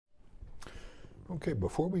Okay,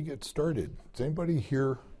 before we get started, has anybody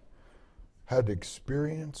here had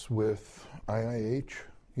experience with IIH,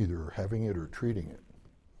 either having it or treating it?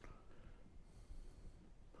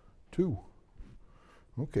 2.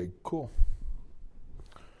 Okay, cool.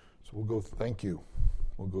 So thank you.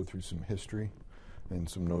 We'll go through some history and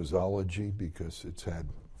some nosology because it's had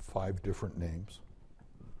 5 different names.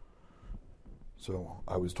 So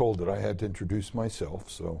I was told that I had to introduce myself,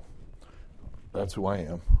 so that's who I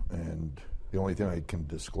am. And the only thing I can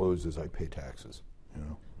disclose is I pay taxes.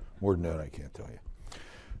 More than that I can't tell you.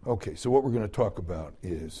 Okay, so what we're going to talk about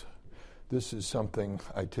is, this is something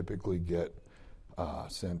I typically get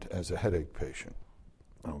sent as a headache patient.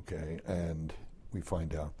 Okay, and we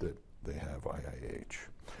find out that they have IIH.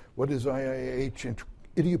 What is IIH?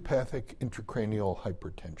 Idiopathic intracranial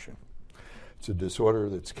hypertension. It's a disorder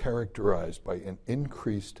that's characterized by an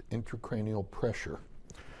increased intracranial pressure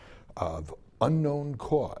of unknown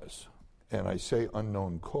cause. And I say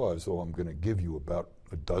unknown cause, though I'm going to give you about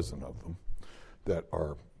a dozen of them that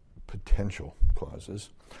are potential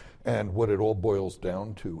causes. And what it all boils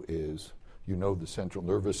down to is, the central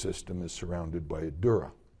nervous system is surrounded by a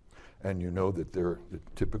dura. And that the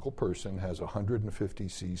typical person has 150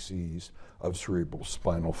 cc's of cerebral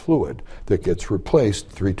spinal fluid that gets replaced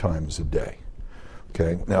 3 times a day.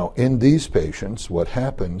 Okay. Now, in these patients, what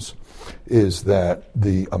happens is that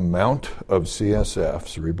the amount of CSF,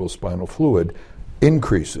 cerebral spinal fluid,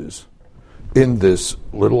 increases in this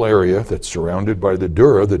little area that's surrounded by the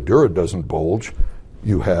dura. The dura doesn't bulge.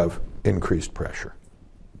 You have increased pressure.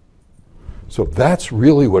 So that's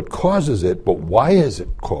really what causes it, but why is it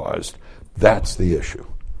caused? That's the issue.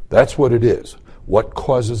 That's what it is. What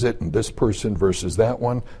causes it in this person versus that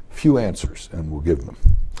one? Few answers, and we'll give them.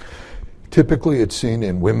 Typically, it's seen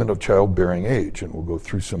in women of childbearing age, and we'll go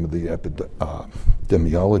through some of the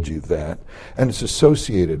epidemiology of that. And it's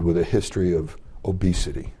associated with a history of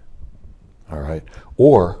obesity, all right?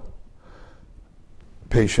 Or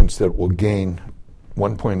patients that will gain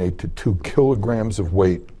 1.8 to 2 kilograms of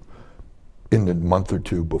weight in the month or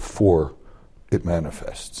 2 before it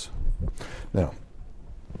manifests. Now,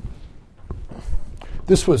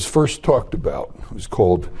 this was first talked about. It was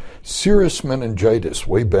called serous meningitis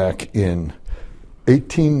way back in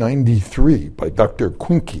 1893 by Dr.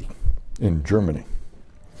 Quincke in Germany.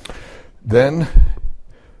 Then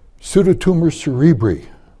pseudotumor cerebri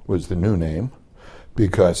was the new name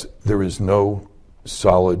because there is no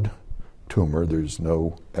solid tumor, there's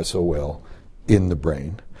no SOL in the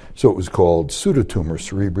brain. So it was called pseudotumor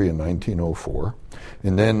cerebri in 1904.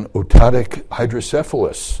 And then ototic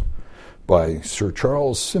hydrocephalus by Sir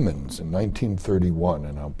Charles Simmons in 1931,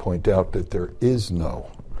 and I'll point out that there is no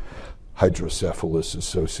hydrocephalus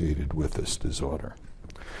associated with this disorder.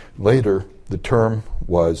 Later, the term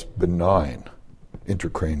was benign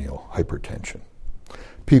intracranial hypertension.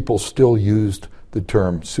 People still used the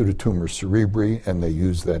term pseudotumor cerebri, and they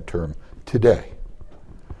use that term today.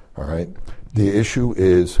 All right? The issue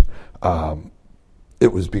is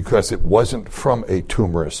it was because it wasn't from a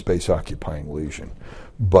tumor, a space-occupying lesion,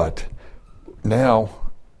 but now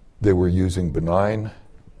they were using benign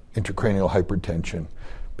intracranial hypertension.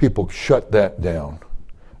 People shut that down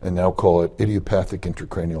and now call it idiopathic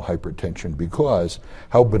intracranial hypertension because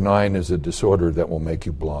how benign is a disorder that will make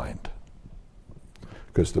you blind?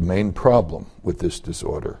 Because the main problem with this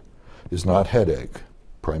disorder is not headache,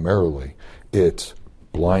 primarily, it's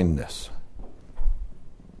blindness.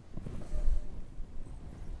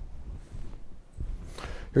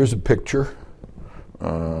 Here's a picture.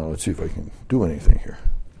 Let's see if I can do anything here.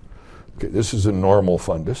 Okay, this is a normal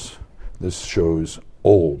fundus. This shows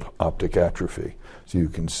old optic atrophy. So you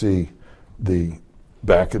can see the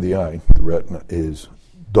back of the eye, the retina, is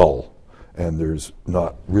dull, and there's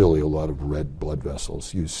not really a lot of red blood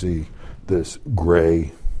vessels. You see this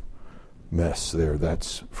gray mess there.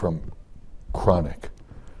 That's from chronic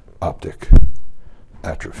optic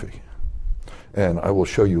atrophy. And I will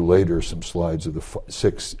show you later some slides of the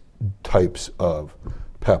 6 types of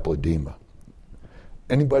papilledema.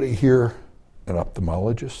 Anybody here an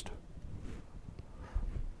ophthalmologist?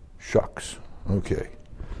 Shucks. Okay.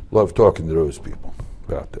 Love talking to those people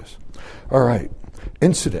about this. All right.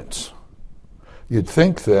 Incidence. You'd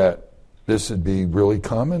think that this would be really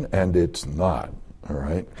common, and it's not. All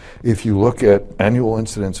right. If you look at annual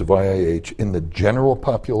incidence of IIH in the general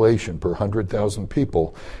population per 100,000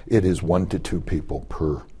 people, it is 1 to 2 people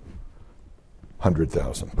per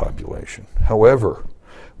 100,000 population. However,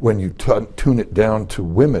 when you tune it down to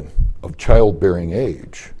women of childbearing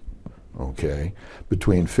age, okay,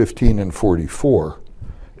 between 15 and 44,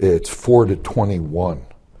 it's 4 to 21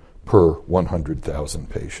 per 100,000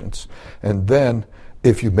 patients. And then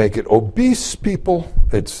If you make it obese people,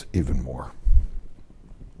 it's even more.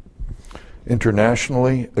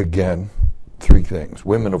 Internationally, again, three things: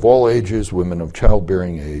 women of all ages, women of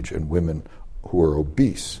childbearing age, and women who are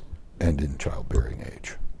obese and in childbearing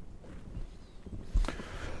age.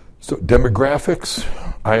 So demographics,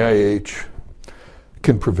 IIH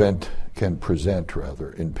can present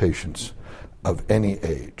in patients of any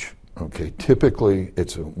age. Okay, typically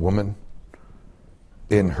it's a woman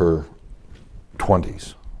in her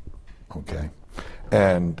 20s. Okay,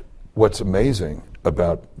 and what's amazing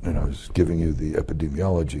about, I was giving you the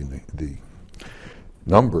epidemiology and the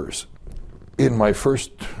numbers. In my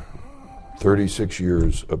first 36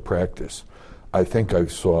 years of practice, I think I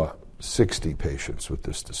saw 60 patients with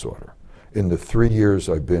this disorder. In the 3 years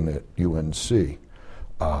I've been at UNC,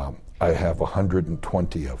 I have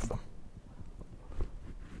 120 of them.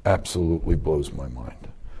 Absolutely blows my mind.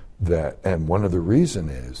 And one of the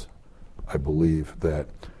reasons is, I believe that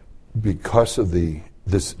because of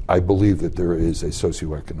I believe that there is a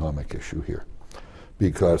socioeconomic issue here,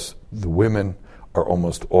 because the women are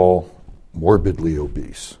almost all morbidly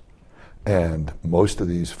obese, and most of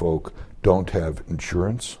these folk don't have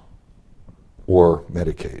insurance or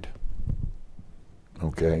Medicaid.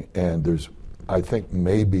 Okay, and I think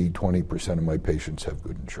maybe 20% of my patients have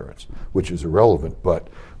good insurance, which is irrelevant, but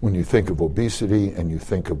when you think of obesity and you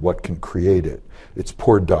think of what can create it, it's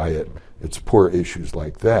poor diet, it's poor issues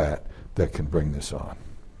like that can bring this on.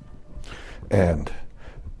 And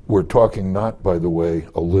we're talking not, by the way,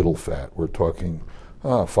 a little fat. We're talking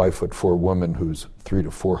 5'4" woman who's 300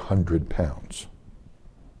 to 400 pounds.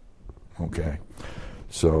 Okay,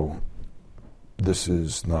 so this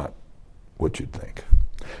is not what you'd think.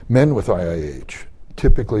 Men with IIH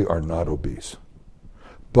typically are not obese,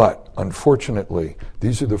 but unfortunately,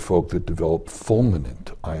 these are the folk that develop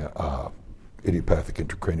fulminant idiopathic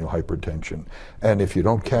intracranial hypertension, and if you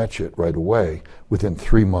don't catch it right away, within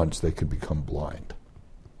 3 months they could become blind.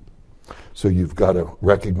 So you've got to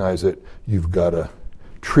recognize it, you've got to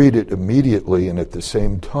treat it immediately, and at the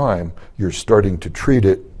same time you're starting to treat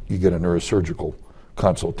it, you get a neurosurgical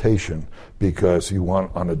consultation, because you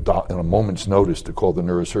want on a moment's notice to call the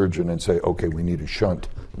neurosurgeon and say, okay, we need a shunt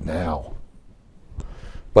now.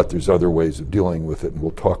 But there's other ways of dealing with it, and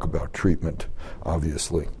we'll talk about treatment,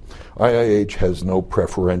 obviously. IIH has no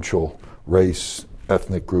preferential race,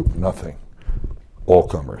 ethnic group, nothing. All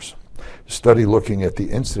comers. Study looking at the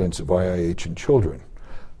incidence of IIH in children.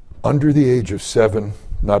 Under the age of 7,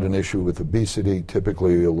 not an issue with obesity,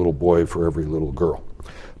 typically a little boy for every little girl.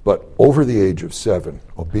 But over the age of 7,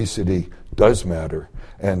 obesity does matter,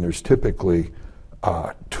 and there's typically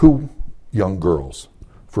 2 young girls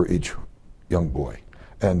for each young boy.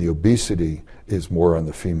 And the obesity is more on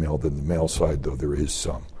the female than the male side, though there is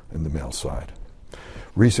some in the male side.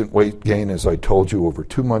 Recent weight gain, as I told you, over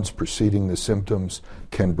 2 months preceding the symptoms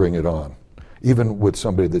can bring it on, even with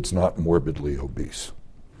somebody that's not morbidly obese.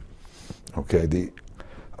 Okay,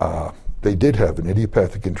 they did have an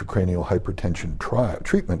idiopathic intracranial hypertension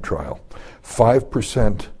treatment trial.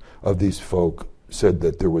 5% of these folk said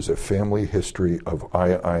that there was a family history of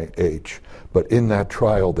IIH, but in that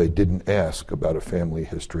trial they didn't ask about a family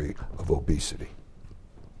history of obesity.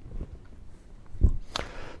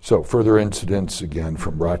 So further incidents, again,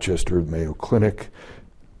 from Rochester, Mayo Clinic.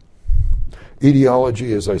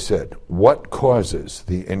 Etiology, as I said, what causes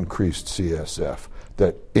the increased CSF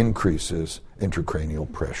that increases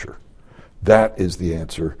intracranial pressure? That is the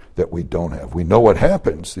answer that we don't have. We know what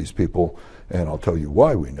happens, these people, and I'll tell you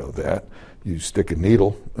why we know that. You stick a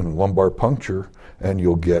needle in a lumbar puncture and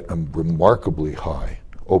you'll get a remarkably high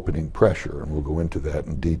opening pressure, and we'll go into that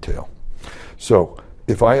in detail. So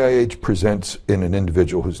if IIH presents in an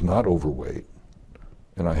individual who's not overweight,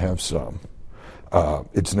 and I have some,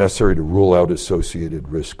 it's necessary to rule out associated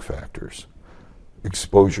risk factors.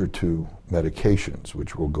 Exposure to medications,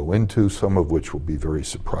 which we'll go into, some of which will be very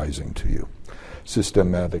surprising to you.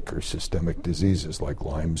 Systemic or systemic diseases like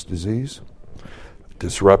Lyme's disease,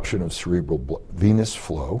 disruption of cerebral venous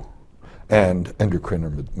flow, and endocrine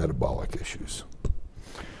or metabolic issues.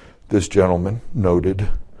 This gentleman noted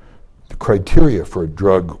the criteria for a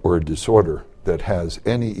drug or a disorder that has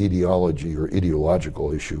any etiology or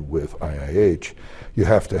etiological issue with IIH. You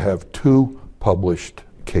have to have 2 published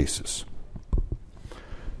cases.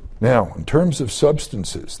 Now, in terms of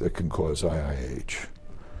substances that can cause IIH,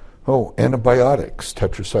 antibiotics,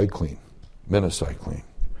 tetracycline, minocycline,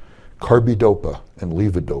 carbidopa, and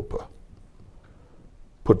levodopa.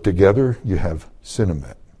 Put together, you have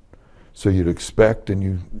Sinemet. So you'd expect, and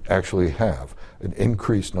you actually have, an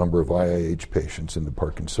increased number of IIH patients in the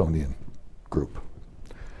Parkinsonian group.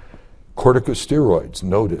 Corticosteroids,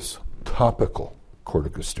 notice, topical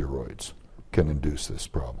corticosteroids can induce this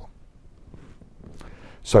problem.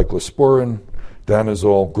 Cyclosporin,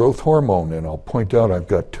 danazol, growth hormone, and I'll point out I've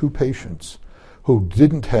got 2 patients who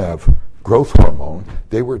didn't have growth hormone.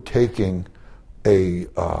 They were taking a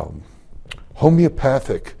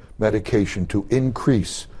homeopathic medication to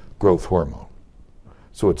increase growth hormone.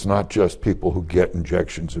 So it's not just people who get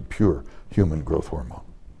injections of pure human growth hormone.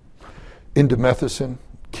 Indomethacin,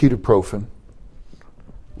 ketoprofen,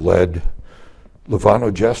 lead,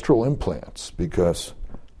 levonorgestrel implants, because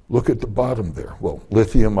look at the bottom there. Well,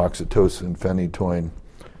 lithium, oxytocin, phenytoin,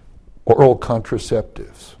 oral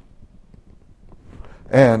contraceptives.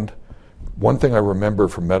 And one thing I remember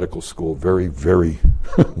from medical school very, very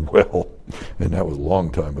well, and that was a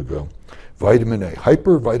long time ago, vitamin A,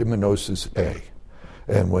 hypervitaminosis A.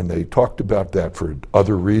 And when they talked about that for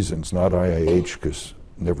other reasons, not IIH, because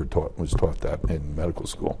never was taught that in medical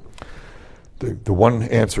school, the one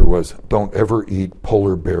answer was, don't ever eat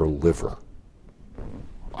polar bear liver.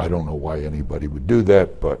 I don't know why anybody would do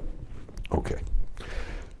that, but okay.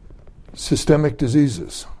 Systemic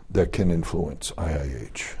diseases that can influence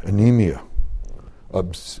IIH, anemia,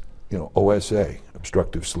 OSA,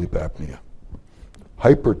 obstructive sleep apnea,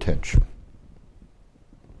 hypertension,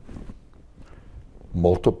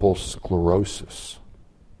 multiple sclerosis,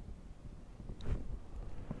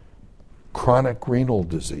 chronic renal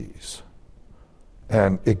disease,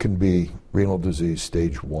 and it can be renal disease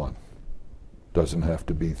stage 1. Doesn't have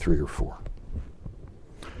to be 3 or 4.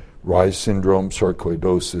 Reye syndrome,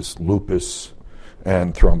 sarcoidosis, lupus,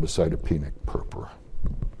 and thrombocytopenic purpura.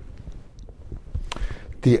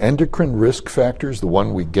 The endocrine risk factors, the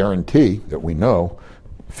one we guarantee that we know,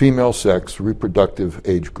 female sex, reproductive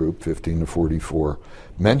age group, 15 to 44,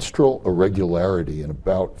 menstrual irregularity in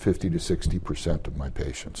about 50 to 60% of my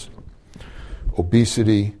patients,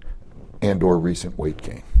 obesity and or recent weight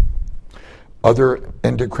gain. Other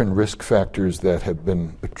endocrine risk factors that have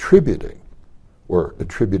been attributed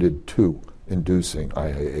to inducing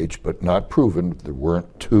IIH, but not proven, there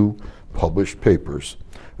weren't 2 published papers,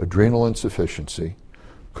 adrenal insufficiency,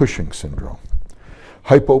 Cushing syndrome,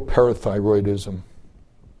 hypoparathyroidism,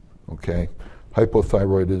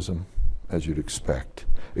 hypothyroidism, as you'd expect,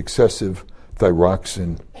 excessive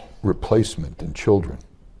thyroxine replacement in children,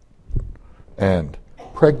 and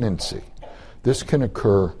pregnancy. This can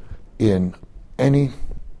occur in any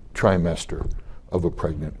trimester of a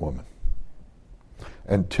pregnant woman.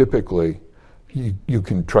 And typically, you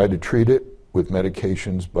can try to treat it with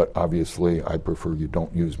medications, but obviously I prefer you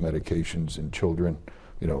don't use medications in children,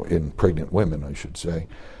 in pregnant women, I should say.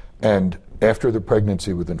 And after the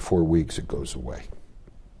pregnancy, within 4 weeks, it goes away.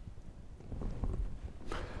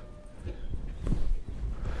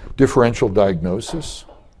 Differential diagnosis.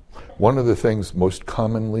 One of the things most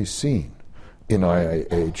commonly seen in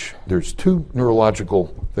IIH, there's 2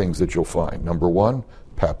 neurological things that you'll find. Number 1,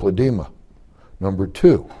 papilledema. Number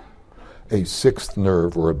 2, a 6th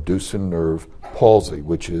nerve or abducens nerve palsy,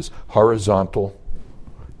 which is horizontal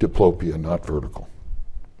diplopia, not vertical.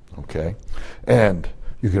 Okay? And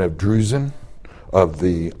you can have drusen of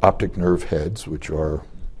the optic nerve heads, which are,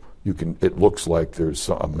 it looks like there's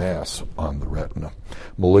a mass on the retina.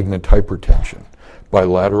 Malignant hypertension,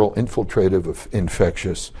 bilateral infiltrative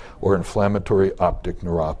infectious or inflammatory optic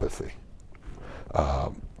neuropathy,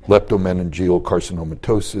 leptomeningeal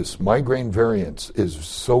carcinomatosis. Migraine variants is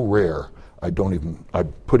so rare,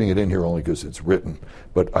 I'm putting it in here only because it's written,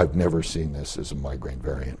 but I've never seen this as a migraine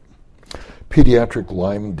variant. Pediatric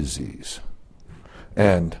Lyme disease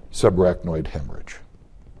and subarachnoid hemorrhage.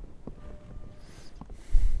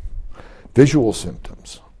 Visual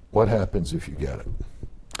symptoms. What happens if you get it?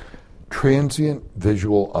 Transient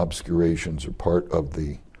visual obscurations are part of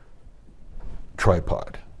the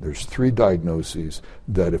tripod. There's 3 diagnoses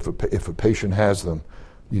that if a patient has them,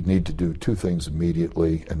 you'd need to do 2 things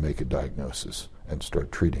immediately and make a diagnosis and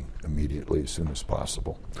start treating immediately as soon as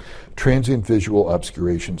possible. Transient visual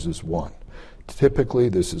obscurations is one. Typically,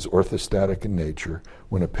 this is orthostatic in nature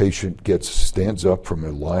when a patient stands up from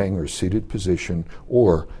a lying or seated position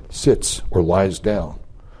or sits or lies down.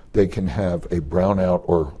 They can have a brownout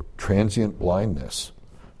or transient blindness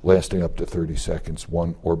lasting up to 30 seconds,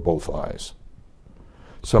 one or both eyes.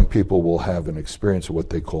 Some people will have an experience of what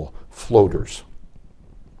they call floaters.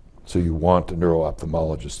 So you want a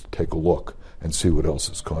neuro-ophthalmologist to take a look and see what else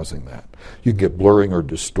is causing that. You get blurring or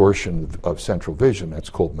distortion of central vision.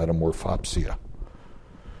 That's called metamorphopsia.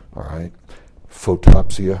 All right.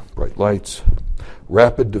 Photopsia, bright lights.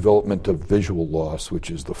 Rapid development of visual loss,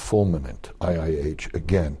 which is the fulminant, IIH,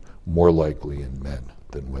 again, more likely in men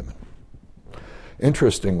than women.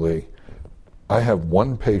 Interestingly, I have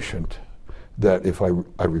one patient that if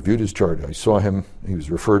I reviewed his chart, I saw him, he was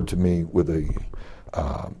referred to me with a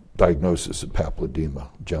diagnosis of papilledema,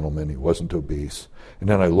 gentleman, he wasn't obese. And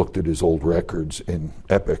then I looked at his old records in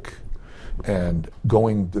Epic, and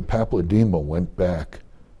the papilledema went back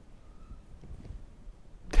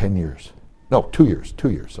 10 years. No, 2 years,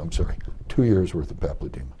 2 years, I'm sorry. 2 years worth of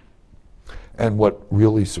papilledema. And what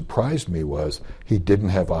really surprised me was he didn't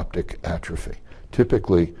have optic atrophy.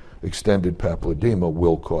 Typically, extended papilledema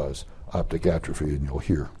will cause optic atrophy, and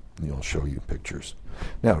you'll show you pictures.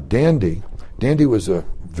 Now, Dandy was a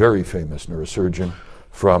very famous neurosurgeon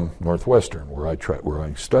from Northwestern, where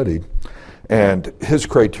I studied, and his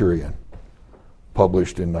criterion,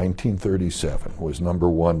 published in 1937, was number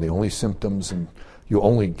one, the only symptoms, and you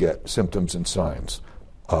only get symptoms and signs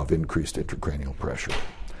of increased intracranial pressure.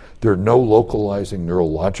 There are no localizing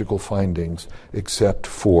neurological findings except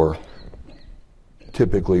for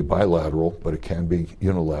typically bilateral, but it can be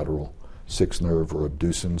unilateral, sixth nerve or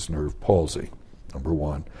abducens nerve palsy, number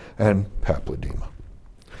one, and papilledema.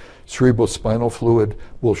 Cerebrospinal fluid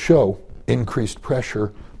will show increased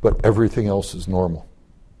pressure, but everything else is normal.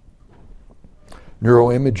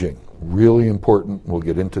 Neuroimaging, really important. We'll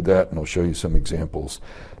get into that, and I'll show you some examples.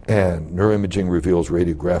 And neuroimaging reveals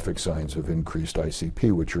radiographic signs of increased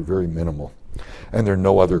ICP, which are very minimal. And there are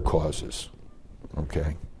no other causes,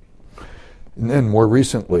 okay? And then more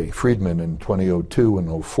recently, Friedman in 2002 and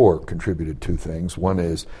 2004 contributed two things. One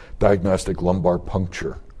is diagnostic lumbar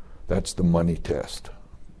puncture. That's the money test.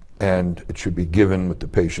 And it should be given with the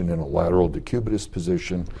patient in a lateral decubitus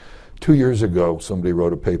position. 2 years ago, somebody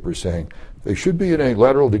wrote a paper saying they should be in a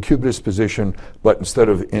lateral decubitus position, but instead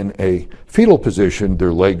of in a fetal position,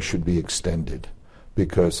 their legs should be extended,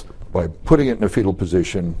 because by putting it in a fetal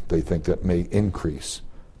position, they think that may increase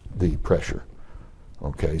the pressure.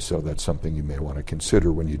 Okay, so that's something you may want to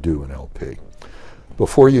consider when you do an LP.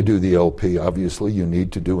 Before you do the LP, obviously, you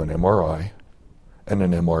need to do an MRI and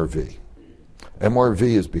an MRV.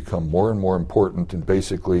 MRV has become more and more important, and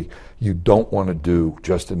basically you don't want to do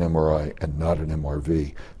just an MRI and not an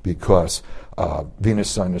MRV, because venous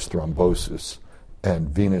sinus thrombosis and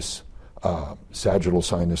venous sagittal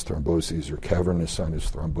sinus thromboses or cavernous sinus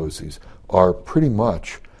thromboses are pretty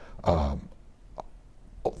much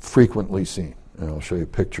frequently seen. And I'll show you a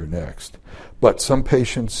picture next. But some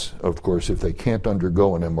patients, of course, if they can't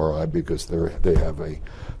undergo an MRI because they have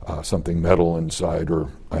something metal inside, or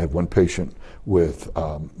I have one patient with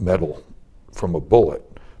metal from a bullet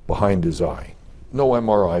behind his eye. No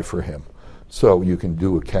MRI for him. So you can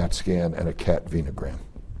do a CAT scan and a CAT venogram.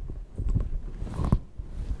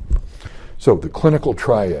 So the clinical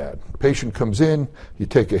triad. Patient comes in, you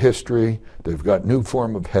take a history, they've got new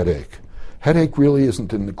form of headache. Headache really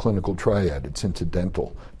isn't in the clinical triad. It's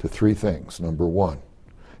incidental to three things. Number one,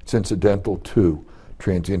 it's incidental to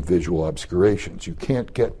transient visual obscurations. You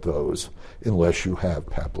can't get those unless you have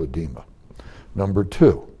papilledema. Number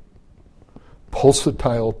two,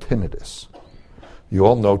 pulsatile tinnitus. You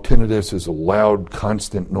all know tinnitus is a loud,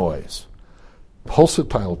 constant noise.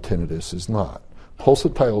 Pulsatile tinnitus is not.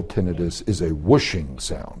 Pulsatile tinnitus is a whooshing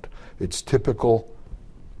sound. It's typically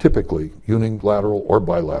unilateral or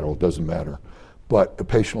bilateral, doesn't matter. But a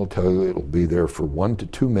patient will tell you it'll be there for 1 to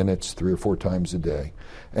 2 minutes, 3 or 4 times a day.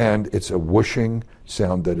 And it's a whooshing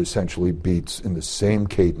sound that essentially beats in the same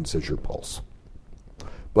cadence as your pulse.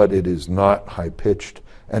 But it is not high-pitched,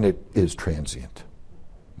 and it is transient.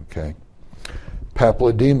 Okay?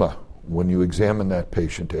 Papilledema, when you examine that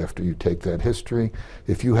patient after you take that history,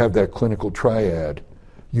 if you have that clinical triad,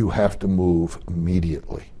 you have to move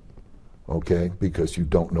immediately. Okay, because you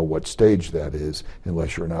don't know what stage that is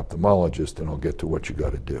unless you're an ophthalmologist, and I'll get to what you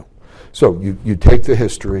got to do. So you take the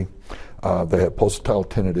history. They have pulsatile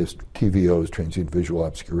tinnitus, TVOs, transient visual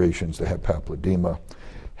obscurations. They have papilledema.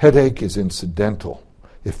 Headache is incidental.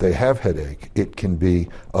 If they have headache, it can be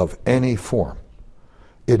of any form.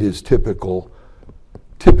 It is typically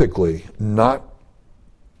not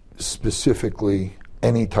specifically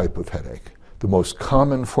any type of headache. The most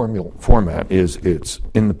common format is it's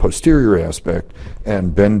in the posterior aspect,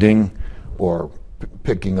 and bending or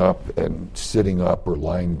picking up and sitting up or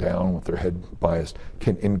lying down with their head biased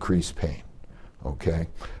can increase pain, okay?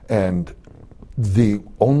 And the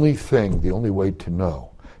only way to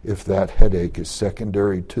know if that headache is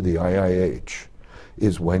secondary to the IIH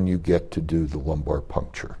is when you get to do the lumbar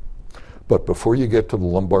puncture. But before you get to the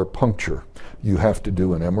lumbar puncture, you have to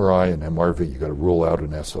do an MRI and MRV. You got to rule out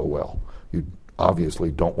an SOL. You obviously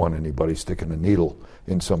don't want anybody sticking a needle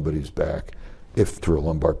in somebody's back through a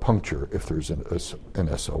lumbar puncture if there's an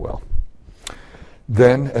SOL.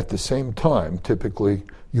 Then at the same time, typically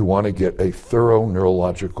you want to get a thorough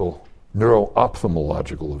neurological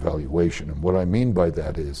neuro-ophthalmological evaluation. And what I mean by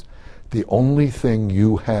that is the only thing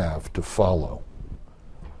you have to follow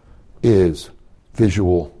is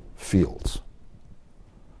visual fields.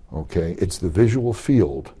 Okay? It's the visual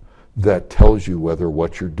field that tells you whether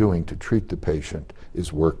what you're doing to treat the patient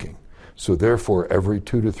is working. So therefore, every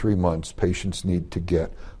 2 to 3 months, patients need to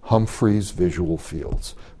get Humphreys visual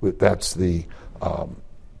fields. That's the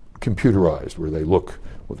computerized, where they look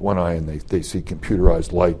with one eye and they see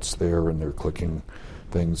computerized lights there and they're clicking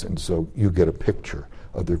things, and so you get a picture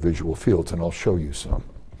of their visual fields, and I'll show you some.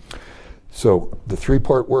 So the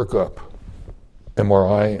 3-part workup: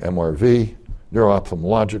 MRI, MRV,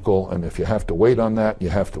 neuro-ophthalmological, and if you have to wait on that, you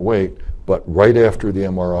have to wait, but right after the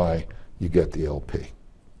MRI, you get the LP.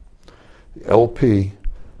 The LP,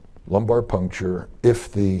 lumbar puncture,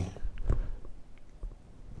 if the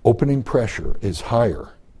opening pressure is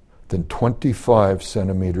higher than 25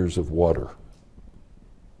 centimeters of water.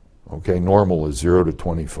 Okay, normal is 0 to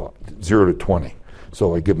 20.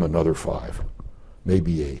 So I give them another 5,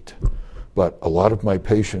 maybe 8. But a lot of my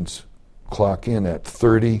patients clock in at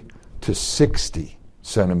 30 to 60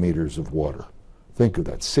 centimeters of water. Think of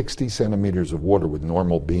that, 60 centimeters of water with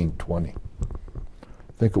normal being 20.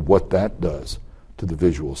 Think of what that does to the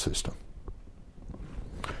visual system.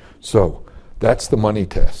 So that's the money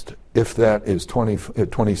test. If that is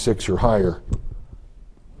 26 or higher,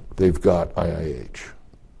 they've got IIH.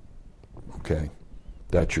 Okay?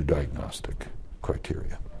 That's your diagnostic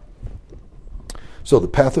criteria. So the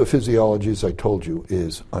pathophysiology, as I told you,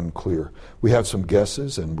 is unclear. We have some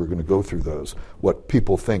guesses, and we're going to go through those, what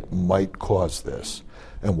people think might cause this.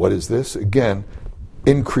 And what is this? Again,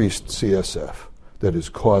 increased CSF that is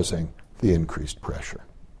causing the increased pressure.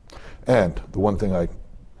 And the one thing I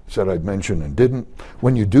said I'd mention and didn't,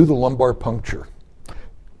 when you do the lumbar puncture,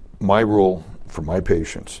 my rule for my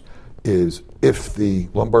patients is if the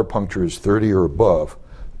lumbar puncture is 30 or above,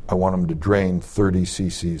 I want them to drain 30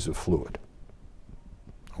 cc's of fluid.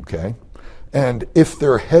 Okay? And if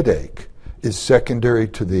their headache is secondary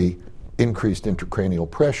to the increased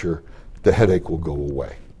intracranial pressure, the headache will go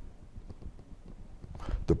away.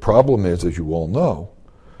 The problem is, as you all know,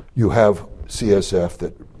 you have CSF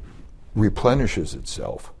that replenishes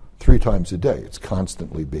itself 3 times a day. It's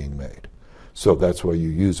constantly being made. So that's why you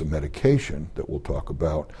use a medication that we'll talk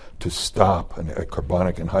about to stop, a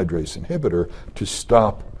carbonic anhydrase inhibitor, to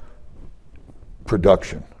stop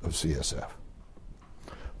production of CSF.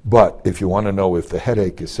 But if you want to know if the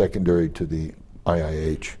headache is secondary to the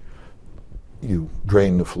IIH, you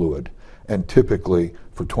drain the fluid. And typically,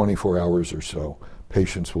 for 24 hours or so,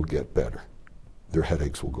 patients will get better. Their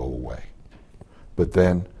headaches will go away. But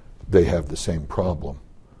then they have the same problem,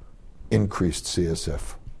 increased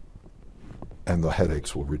CSF, and the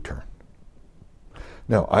headaches will return.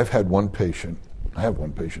 Now, I have one patient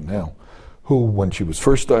now, who, when she was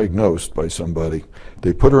first diagnosed by somebody,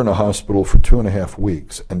 they put her in a hospital for 2.5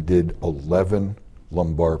 weeks and did 11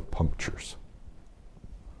 lumbar punctures.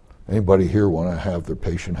 Anybody here want to have their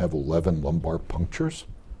patient have 11 lumbar punctures?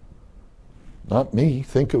 Not me.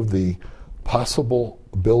 Think of the possible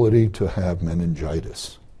ability to have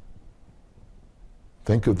meningitis.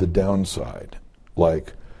 Think of the downside.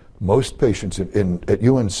 Like most patients at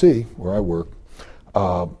UNC, where I work,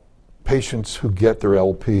 patients who get their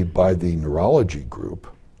LP by the neurology group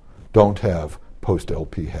don't have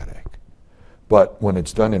post-LP headache. But when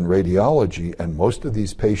it's done in radiology, and most of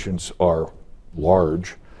these patients are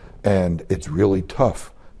large, and it's really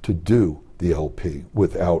tough to do the LP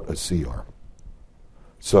without a C-arm.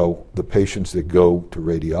 So the patients that go to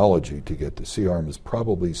radiology to get the C-arm is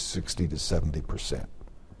probably 60 to 70%.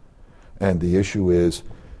 And the issue is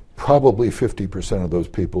probably 50% of those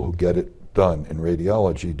people who get it done in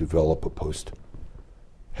radiology develop a post-puncture,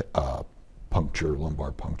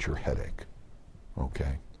 lumbar puncture headache.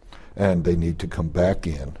 Okay? And they need to come back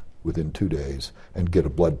in within 2 days and get a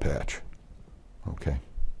blood patch. Okay?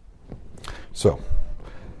 So,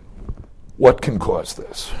 what can cause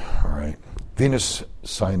this? All right? Venous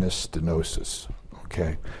sinus stenosis,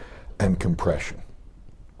 okay, and compression.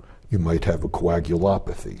 You might have a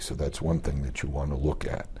coagulopathy, so that's one thing that you want to look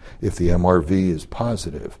at. If the MRV is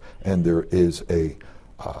positive and there is a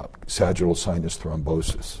sagittal sinus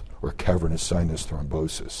thrombosis or cavernous sinus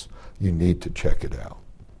thrombosis, you need to check it out.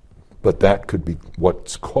 But that could be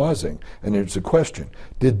what's causing. And there's a question,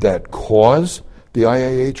 did that cause the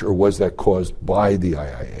IIH or was that caused by the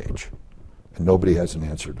IIH? And nobody has an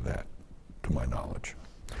answer to that, to my knowledge.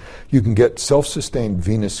 You can get self-sustained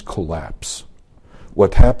venous collapse.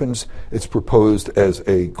 What happens, it's proposed as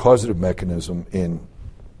a causative mechanism in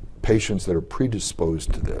patients that are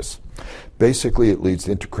predisposed to this. Basically, it leads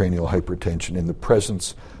to intracranial hypertension in the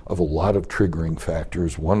presence of a lot of triggering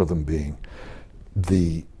factors, one of them being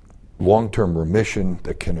the long-term remission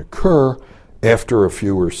that can occur after a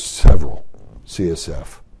few or several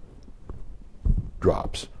CSF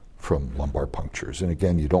drops from lumbar punctures. And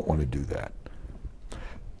again, you don't want to do that.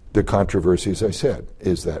 The controversy, as I said,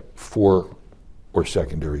 is that for or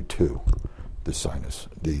secondary to the sinus,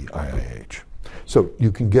 the IIH. So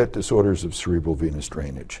you can get disorders of cerebral venous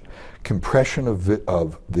drainage. Compression of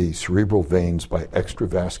the cerebral veins by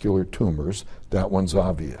extravascular tumors, that one's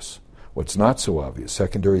obvious. What's not so obvious,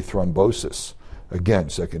 secondary thrombosis, again,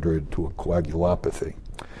 secondary to a coagulopathy.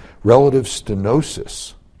 Relative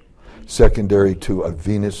stenosis, secondary to a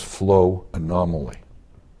venous flow anomaly.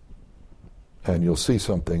 And you'll see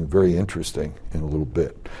something very interesting in a little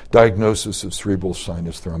bit. Diagnosis of cerebral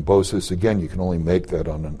sinus thrombosis, again, you can only make that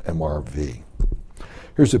on an MRV.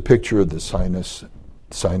 Here's a picture of the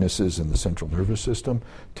sinuses in the central nervous system.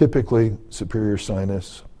 Typically, superior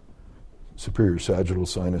sinus, superior sagittal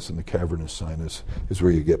sinus, and the cavernous sinus is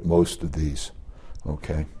where you get most of these.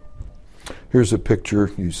 Okay. Here's a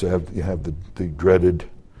picture. You have the dreaded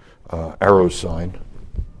arrow sign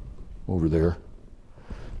over there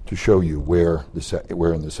to show you where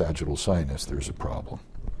in the sagittal sinus there's a problem.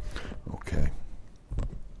 Okay.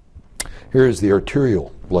 Here is the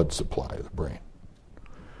arterial blood supply of the brain.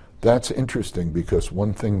 That's interesting because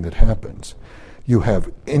one thing that happens, you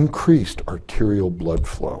have increased arterial blood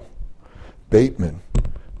flow. Bateman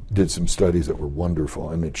did some studies that were wonderful,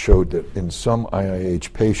 and it showed that in some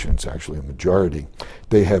IIH patients, actually a majority,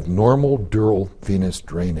 they have normal dural venous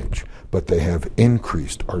drainage, but they have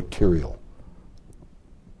increased arterial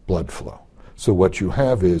blood flow. So what you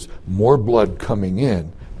have is more blood coming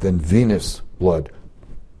in than venous blood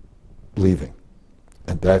leaving.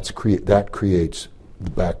 And that creates the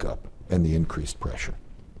backup and the increased pressure.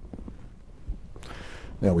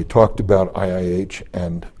 Now, we talked about IIH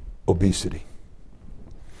and obesity.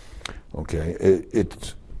 Okay,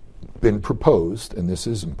 it's been proposed, and this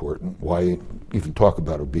is important, why even talk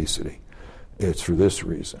about obesity? It's for this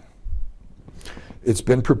reason. It's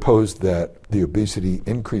been proposed that the obesity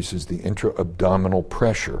increases the intra-abdominal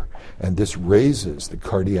pressure, and this raises the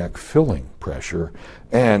cardiac filling pressure,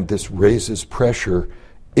 and this raises pressure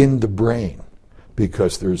in the brain,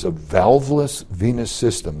 because there's a valveless venous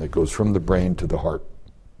system that goes from the brain to the heart.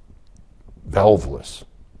 Valveless.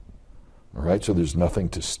 All right, so there's nothing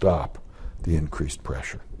to stop the increased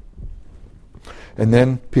pressure. And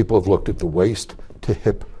then people have looked at the waist to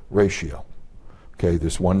hip ratio. Okay,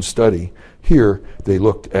 this one study here, they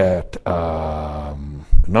looked at a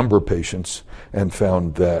number of patients and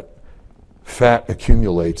found that fat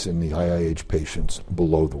accumulates in the IIH patients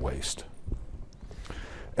below the waist.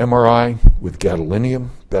 MRI with gadolinium,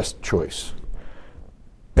 best choice.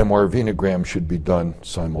 MR venogram should be done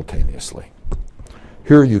simultaneously.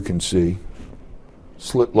 Here you can see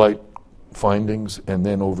slit light findings, and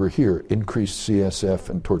then over here, increased CSF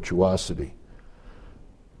and tortuosity.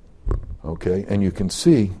 Okay, and you can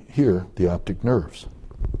see here the optic nerves.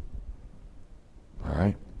 All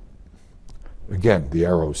right. Again, the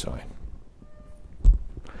arrow sign.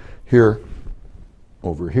 Here,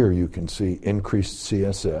 over here, you can see increased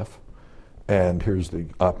CSF, and here's the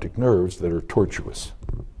optic nerves that are tortuous.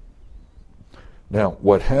 Now,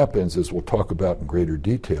 what happens, as we'll talk about in greater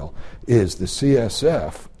detail, is the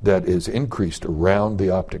CSF that is increased around the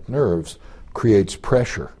optic nerves creates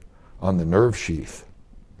pressure on the nerve sheath,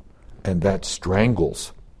 and that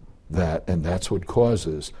strangles that, and that's what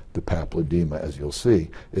causes the papilledema, as you'll see.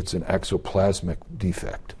 It's an exoplasmic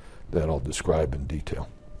defect that I'll describe in detail.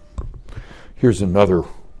 Here's another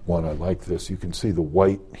one. I like this. You can see the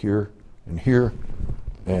white here,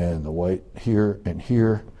 and the white here and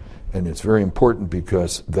here. And it's very important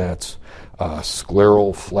because that's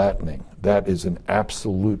scleral flattening. That is an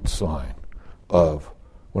absolute sign of,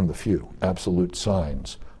 one of the few absolute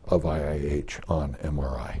signs of IIH on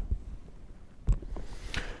MRI.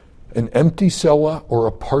 An empty cella or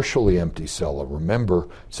a partially empty cella. Remember,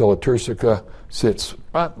 cella turcica sits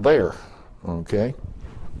right there, okay,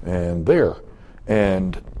 and there.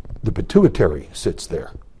 And the pituitary sits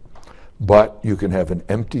there. But you can have an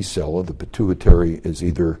empty cella. The pituitary is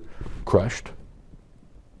either crushed,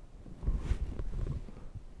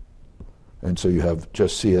 and so you have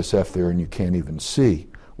just CSF there, and you can't even see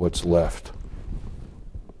what's left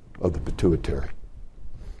of the pituitary,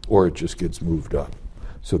 or it just gets moved up.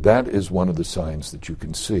 So that is one of the signs that you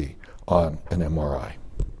can see on an MRI.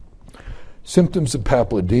 Symptoms of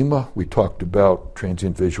papilledema, we talked about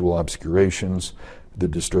transient visual obscurations, The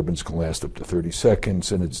disturbance can last up to 30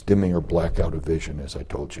 seconds, and it's dimming or blackout of vision, as I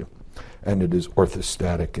told you. And it is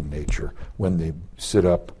orthostatic in nature. When they sit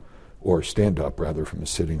up, or stand up, rather, from a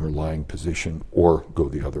sitting or lying position, or go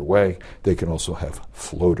the other way, they can also have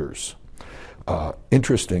floaters.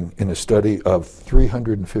 Interesting, in a study of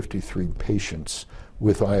 353 patients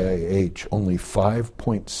with IIH, only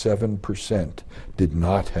 5.7% did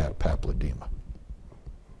not have papilledema.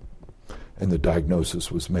 And the diagnosis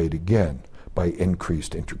was made again by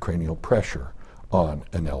increased intracranial pressure on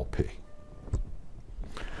an LP.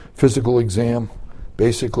 Physical exam,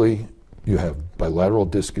 basically you have bilateral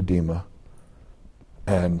disc edema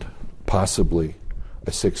and possibly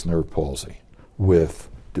a sixth nerve palsy with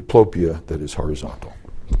diplopia that is horizontal.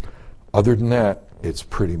 Other than that, it's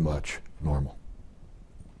pretty much normal.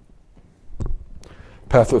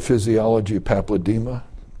 Pathophysiology of papilledema,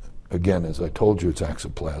 again, as I told you, it's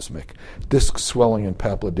axoplasmic. Disc swelling in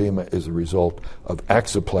papilledema is a result of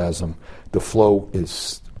axoplasm. The flow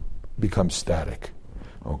becomes static,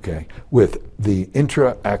 okay? With the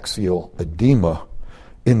intraaxial edema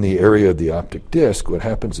in the area of the optic disc, what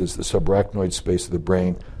happens is the subarachnoid space of the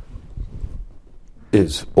brain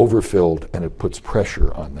is overfilled and it puts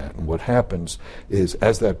pressure on that. And what happens is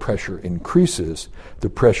as that pressure increases, the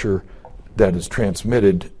pressure that is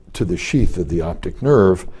transmitted to the sheath of the optic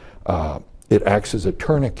nerve, it acts as a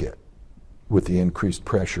tourniquet with the increased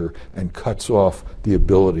pressure and cuts off the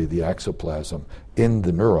ability of the axoplasm in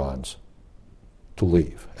the neurons to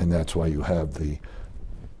leave. And that's why you have the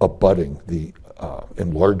abutting, the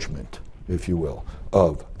enlargement, if you will,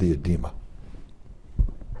 of the edema.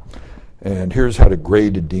 And here's how to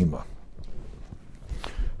grade edema.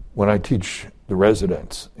 When I teach the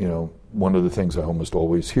residents, one of the things I almost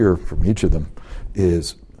always hear from each of them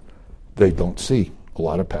is they don't see a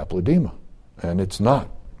lot of papilledema. And it's not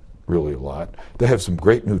really a lot. They have some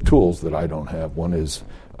great new tools that I don't have. One is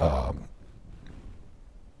about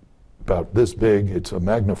this big. It's a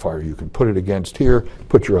magnifier. You can put it against here,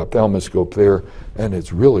 put your ophthalmoscope there, and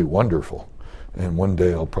it's really wonderful. And one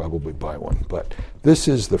day I'll probably buy one. But this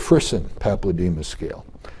is the Frisson papilledema scale.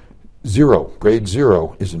 0, grade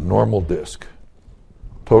 0, is a normal disc.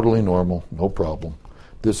 Totally normal, no problem.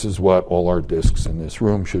 This is what all our discs in this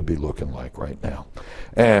room should be looking like right now.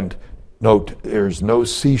 And note, there's no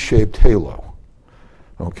C-shaped halo,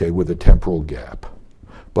 okay, with a temporal gap.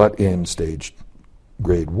 But in stage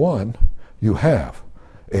grade 1, you have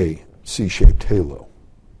a C-shaped halo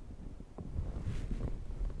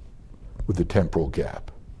with a temporal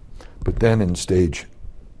gap. But then in stage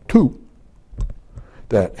 2,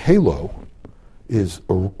 that halo is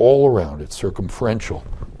all around, it's circumferential,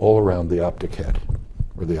 all around the optic head,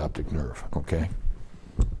 or the optic nerve, okay?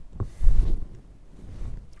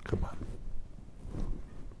 Come on.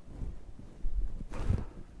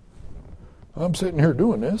 I'm sitting here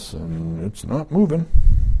doing this, and it's not moving.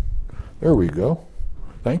 There we go.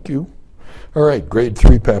 Thank you. All right, grade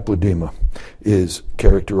 3 papilledema is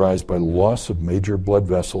characterized by loss of major blood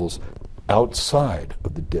vessels outside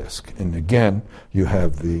of the disc. And again, you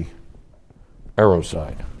have the arrow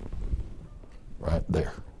sign right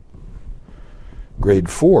there. Grade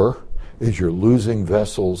 4 is you're losing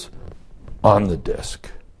vessels on the disc.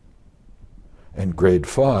 And grade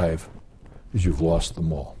 5 is you've lost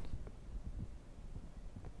them all.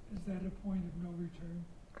 Is that a point of no return?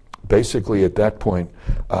 Basically, at that point,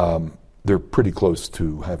 they're pretty close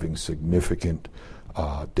to having significant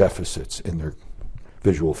deficits in their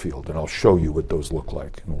visual field. And I'll show you what those look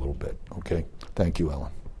like in a little bit. Okay? Thank you,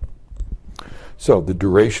 Ellen. So the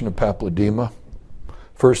duration of papilledema,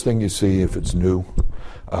 first thing you see if it's new,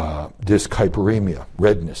 disc hyperemia,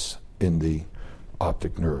 redness in the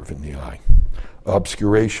optic nerve in the eye.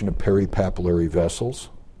 Obscuration of peripapillary vessels.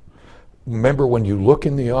 Remember, when you look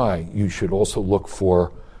in the eye, you should also look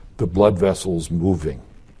for the blood vessels moving.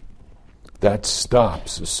 That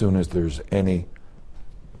stops as soon as there's any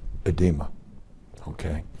edema.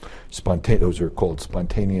 Okay? Those are called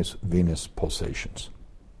spontaneous venous pulsations.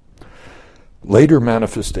 Later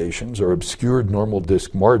manifestations are obscured normal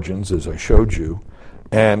disc margins, as I showed you,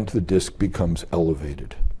 and the disc becomes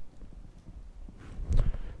elevated.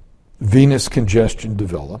 Venous congestion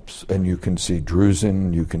develops, and you can see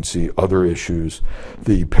drusen, you can see other issues.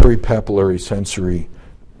 The peripapillary sensory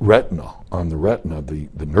retina, on the retina,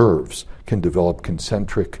 the nerves, can develop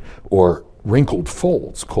concentric or wrinkled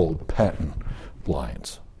folds called patent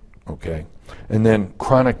lines. Okay? And then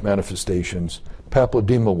chronic manifestations,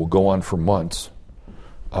 papilledema will go on for months,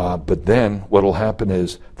 but then what will happen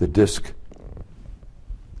is the disc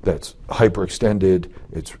that's hyperextended,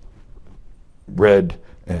 it's red,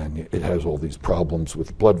 and it has all these problems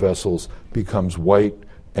with blood vessels, becomes white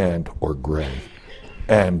and or gray.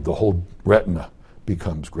 and the whole retina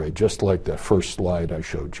becomes gray, just like that first slide I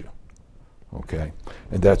showed you. Okay?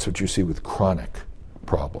 And that's what you see with chronic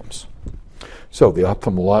problems. So the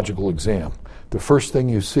ophthalmological exam, the first thing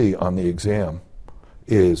you see on the exam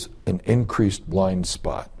is an increased blind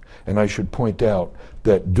spot. And I should point out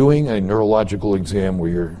that doing a neurological exam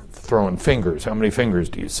where you're throwing fingers, how many fingers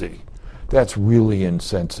do you see? That's really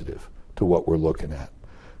insensitive to what we're looking at,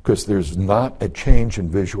 because there's not a change in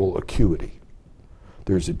visual acuity.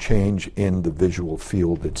 There's a change in the visual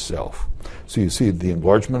field itself. So you see the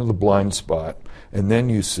enlargement of the blind spot, and then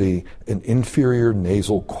you see an inferior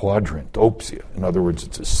nasal quadrant, opsia. In other words,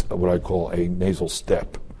 it's what I call a nasal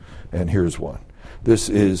step. And here's one. This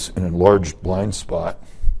is an enlarged blind spot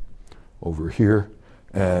over here,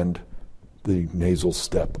 and the nasal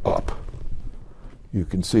step up. You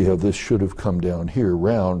can see how this should have come down here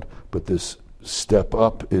round, but this step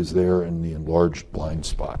up is there and the enlarged blind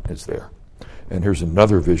spot is there. And here's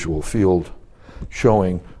another visual field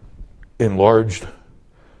showing enlarged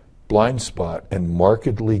blind spot and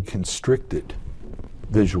markedly constricted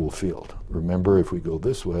visual field. Remember, if we go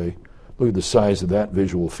this way, look at the size of that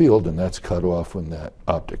visual field, and that's cut off in that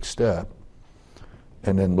optic step.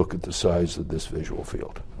 And then look at the size of this visual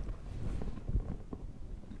field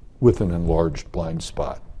with an enlarged blind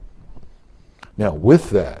spot. Now,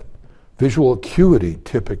 with that, visual acuity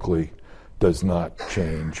typically does not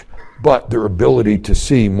change, but their ability to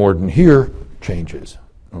see more than hear changes.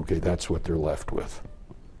 Okay, that's what they're left with.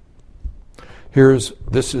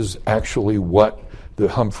 This is actually what the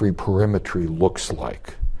Humphrey perimetry looks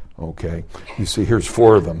like. Okay, you see here's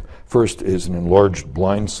 4 of them. First is an enlarged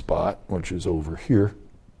blind spot, which is over here.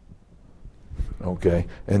 Okay,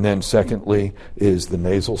 and then secondly is the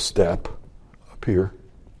nasal step up here.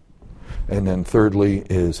 And then thirdly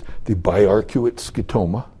is the biarcuate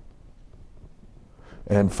scotoma.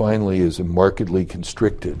 And finally is a markedly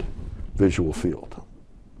constricted visual field.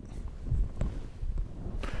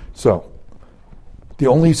 So, the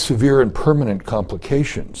only severe and permanent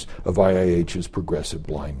complications of IIH is progressive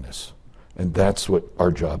blindness. And that's what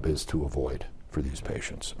our job is to avoid for these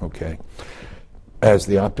patients, okay? As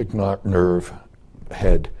the optic nerve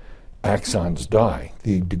head axons die,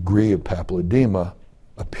 the degree of papilledema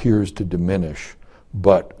appears to diminish,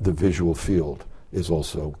 but the visual field is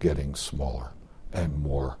also getting smaller and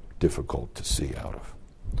more difficult to see out of.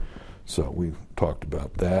 So we've talked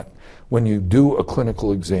about that. When you do a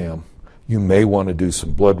clinical exam, you may want to do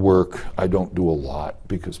some blood work. I don't do a lot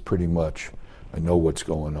because pretty much I know what's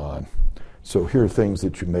going on. So here are things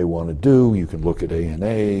that you may want to do. You can look at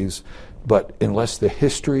ANAs, but unless the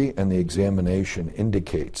history and the examination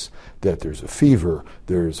indicates that there's a fever,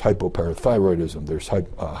 there's hypoparathyroidism, there's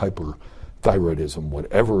hyperthyroidism,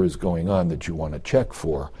 whatever is going on that you want to check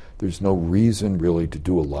for, there's no reason really to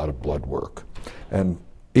do a lot of blood work. And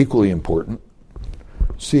equally important,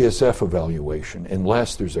 CSF evaluation,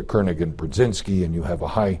 unless there's a Kernighan-Brzezinski and you have a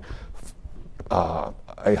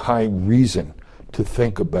high reason to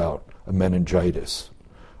think about a meningitis.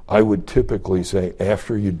 I would typically say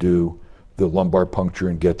after you do the lumbar puncture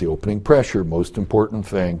and get the opening pressure, most important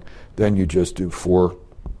thing, then you just do 4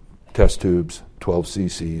 test tubes, 12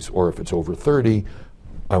 cc's, or if it's over 30,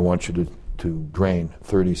 I want you to drain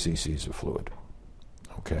 30 cc's of fluid.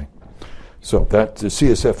 Okay? So that the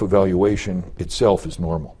CSF evaluation itself is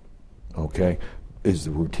normal, okay, is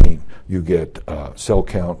the routine. You get cell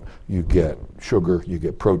count, you get sugar, you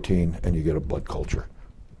get protein, and you get a blood culture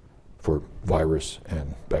for virus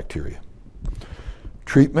and bacteria.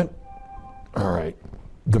 Treatment, all right.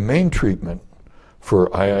 The main treatment for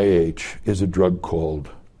IIH is a drug called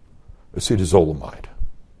acetazolamide.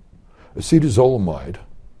 Acetazolamide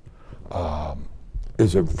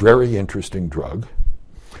is a very interesting drug.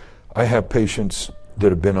 I have patients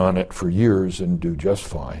that have been on it for years and do just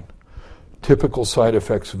fine. Typical side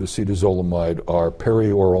effects of acetazolamide are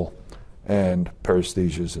perioral and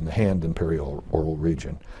paresthesias in the hand and perioral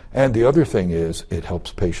region. And the other thing is it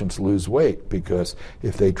helps patients lose weight, because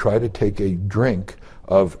if they try to take a drink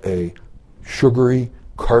of a sugary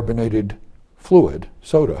carbonated fluid,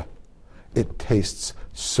 soda, it tastes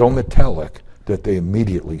so metallic that they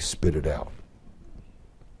immediately spit it out.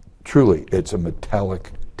 Truly, it's a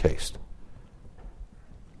metallic taste.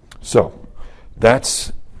 So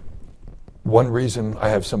that's one reason I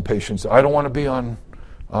have some patients, I don't want to be on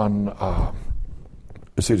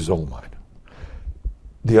acetazolamide.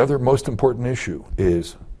 The other most important issue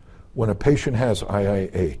is when a patient has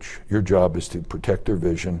IIH, your job is to protect their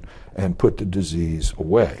vision and put the disease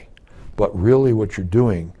away. But really what you're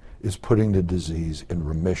doing is putting the disease in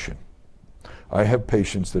remission. I have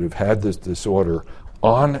patients that have had this disorder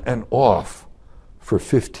on and off for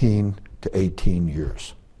 15 to 18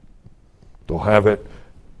 years. They'll have it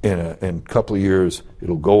in a couple of years,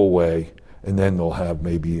 it'll go away, and then they'll have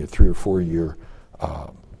maybe a 3 or 4 year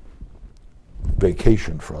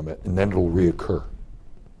vacation from it, and then it'll reoccur.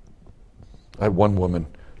 I had one woman,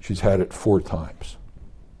 she's had it 4 times.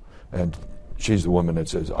 And she's the woman that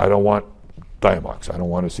says, I don't want Diamox, I don't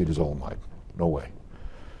want acetazolamide. No way.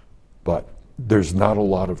 But there's not a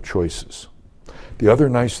lot of choices. The other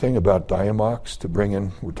nice thing about Diamox, to bring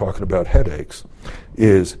in, we're talking about headaches,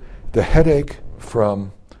 is the headache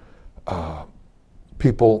from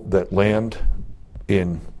people that land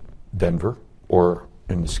in Denver or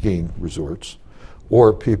in the skiing resorts,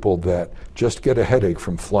 or people that just get a headache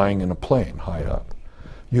from flying in a plane high up.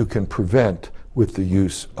 You can prevent with the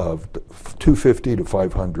use of 250 to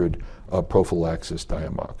 500 prophylaxis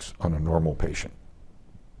Diamox on a normal patient.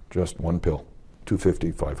 Just one pill,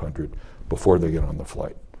 250, 500, before they get on the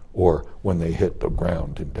flight, or when they hit the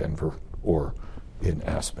ground in Denver or in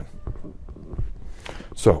Aspen.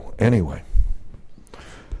 So anyway,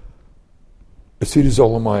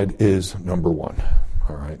 acetazolamide is number 1,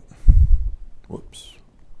 all right? Whoops.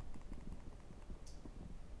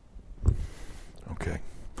 Okay.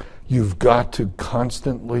 You've got to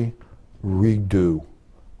constantly redo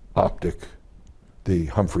the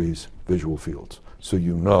Humphreys visual fields, so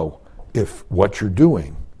you know if what you're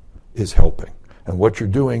doing is helping. And what you're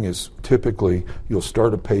doing is typically you'll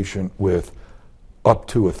start a patient with up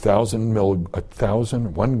to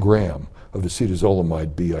 1 gram of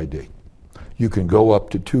acetazolamide BID. You can go up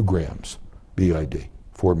to 2 grams BID,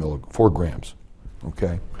 4 grams,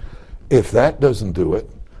 okay? If that doesn't do it,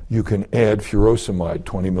 you can add furosemide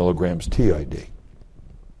 20 milligrams TID.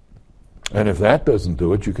 And if that doesn't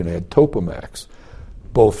do it, you can add Topamax.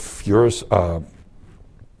 Both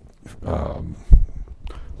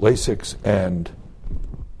Lasix and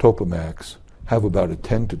Topamax have about a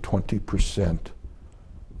 10 to 20%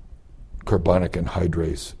 carbonic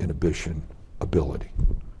anhydrase inhibition ability,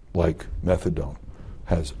 like methadone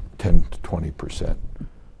has 10 to 20%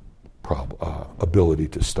 ability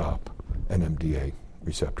to stop NMDA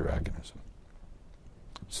receptor agonism.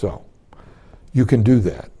 So you can do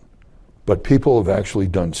that. But people have actually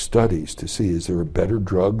done studies to see, is there a better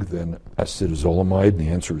drug than acetazolamide? And the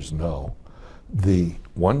answer is no. The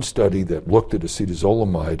one study that looked at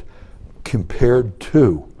acetazolamide compared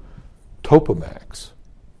to Topamax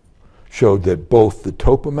showed that both the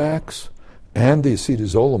Topamax and the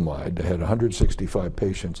acetazolamide, they had 165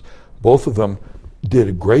 patients, both of them did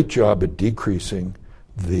a great job at decreasing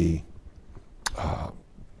the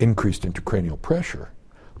increased intracranial pressure.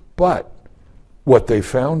 But what they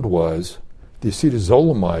found was the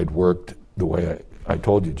acetazolamide worked the way I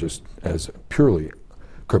told you, just as purely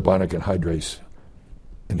carbonic anhydrase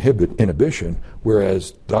inhibition,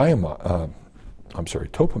 whereas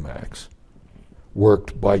Topamax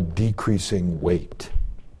worked by decreasing weight.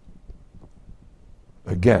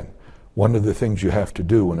 Again, one of the things you have to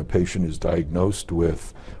do when a patient is diagnosed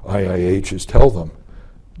with IIH is tell them,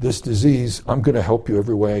 this disease, I'm going to help you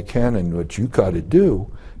every way I can, and what you got to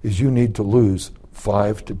do is you need to lose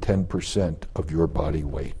 5 to 10% of your body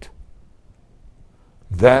weight.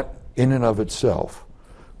 That, in and of itself,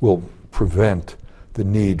 will prevent the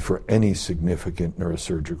need for any significant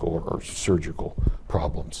neurosurgical or surgical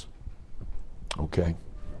problems. Okay?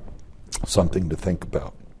 Something to think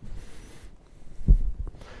about.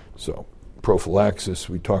 So, prophylaxis,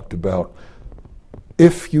 we talked about.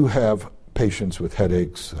 If you have patients with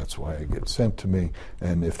headaches, that's why it gets sent to me,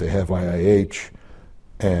 and if they have IIH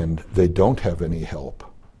and they don't have any help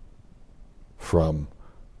from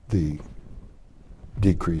the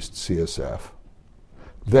decreased CSF,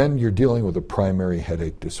 then you're dealing with a primary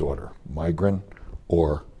headache disorder, migraine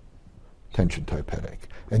or tension type headache.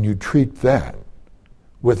 And you treat that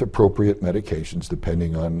with appropriate medications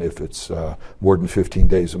depending on if it's more than 15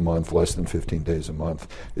 days a month, less than 15 days a month.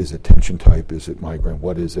 Is it tension type? Is it migraine?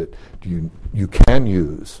 What is it? You can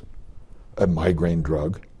use a migraine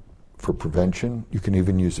drug for prevention. You can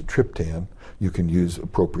even use a triptan. You can use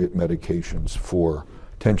appropriate medications for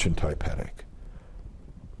tension type headache,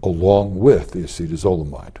 along with the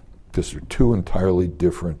acetazolamide. These are 2 entirely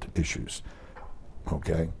different issues,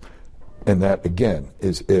 okay? And that, again,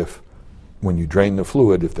 is if when you drain the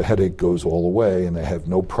fluid, if the headache goes all away and they have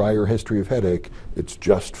no prior history of headache, it's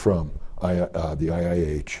just from the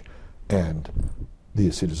IIH, and the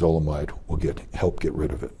acetazolamide will help get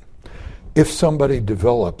rid of it. If somebody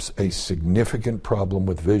develops a significant problem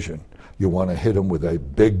with vision, you want to hit them with a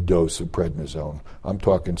big dose of prednisone. I'm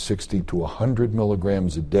talking 60 to 100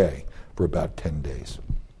 milligrams a day for about 10 days.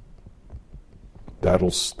 That'll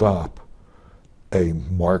stop a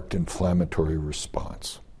marked inflammatory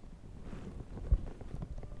response.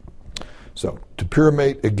 So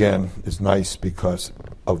topiramate, again, is nice because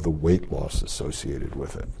of the weight loss associated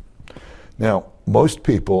with it. Now, most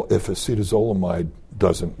people, if acetazolamide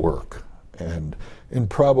doesn't work, and in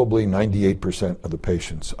probably 98% of the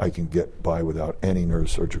patients, I can get by without any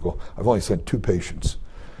neurosurgical. I've only sent 2 patients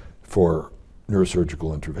for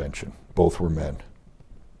neurosurgical intervention. Both were men.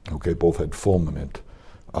 Okay, both had fulminant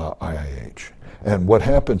IIH. And what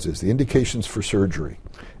happens is the indications for surgery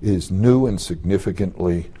is new and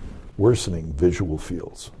significantly worsening visual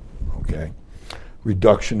fields. Okay,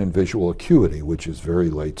 reduction in visual acuity, which is very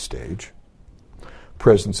late stage,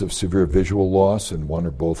 presence of severe visual loss in one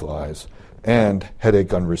or both eyes, and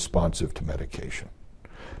headache unresponsive to medication.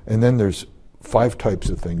 And then there's 5 types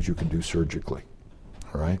of things you can do surgically.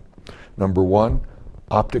 All right. Number 1,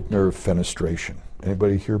 optic nerve fenestration.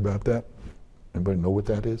 Anybody hear about that? Anybody know what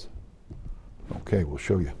that is? Okay, we'll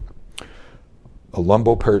show you. A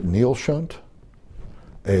lumboperitoneal shunt,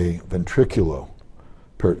 a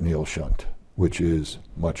ventriculoperitoneal shunt, which is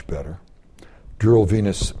much better. Dural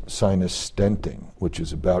venous sinus stenting, which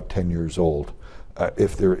is about 10 years old.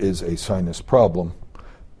 If there is a sinus problem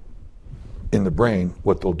in the brain,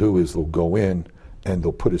 what they'll do is they'll go in and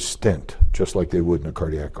they'll put a stent, just like they would in a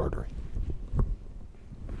cardiac artery.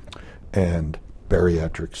 And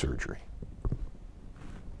bariatric surgery.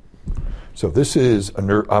 So this is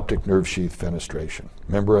a optic nerve sheath fenestration.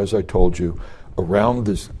 Remember, as I told you, around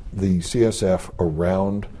the CSF,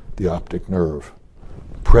 around the optic nerve,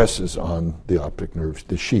 presses on the optic nerve,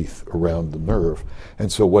 the sheath around the nerve. And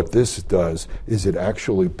so what this does is it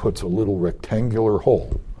actually puts a little rectangular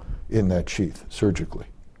hole in that sheath surgically.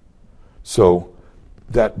 So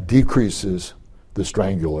that decreases the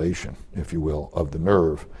strangulation, if you will, of the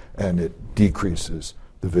nerve, and it decreases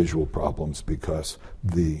the visual problems because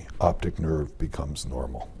the optic nerve becomes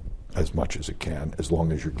normal as much as it can, as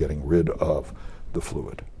long as you're getting rid of the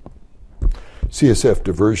fluid. CSF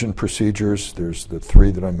diversion procedures, there's the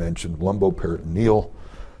 3 that I mentioned. Lumboperitoneal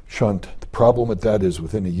shunt. The problem with that is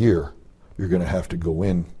within a year, you're going to have to go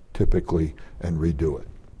in typically and redo it.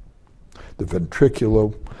 The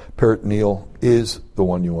ventriculoperitoneal is the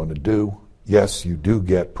one you want to do. Yes, you do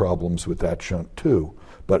get problems with that shunt too,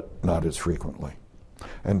 but not as frequently.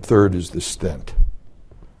 And third is the stent.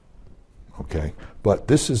 Okay, but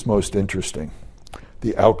this is most interesting,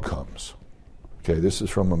 the outcomes. Okay, this is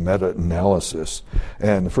from a meta-analysis,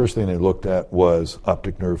 and the first thing they looked at was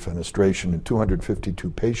optic nerve fenestration in 252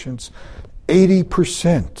 patients.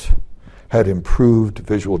 80% had improved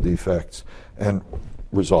visual defects and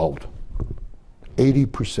resolved.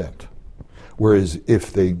 80%. Whereas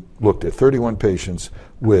if they looked at 31 patients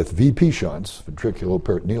with VP shunts,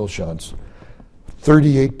 ventriculoperitoneal shunts,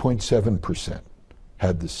 38.7%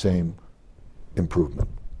 had the same improvement.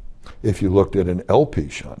 If you looked at an LP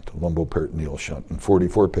shunt, lumboperitoneal shunt, in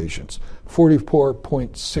 44 patients,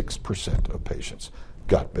 44.6% of patients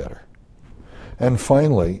got better. And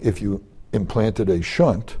finally, if you implanted a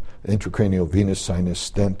shunt, intracranial venous sinus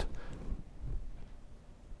stent,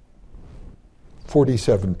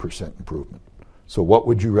 47% improvement. So what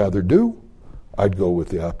would you rather do? I'd go with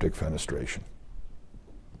the optic fenestration.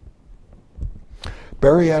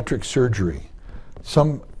 Bariatric surgery.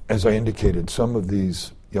 As I indicated, some of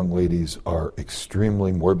these young ladies are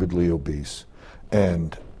extremely morbidly obese,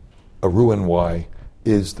 and a Roux-en-Y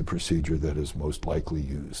is the procedure that is most likely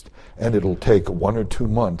used. And it'll take 1 or 2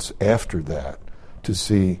 months after that to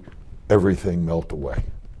see everything melt away.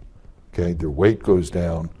 Okay, their weight goes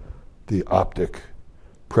down, the optic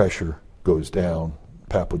pressure goes down,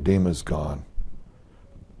 papilledema is gone,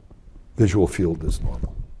 visual field is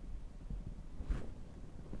normal.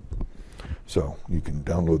 So you can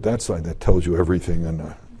download that slide. That tells you everything in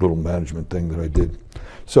a little management thing that I did.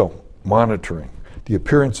 So monitoring. The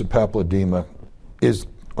appearance of papilledema is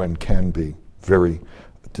and can be very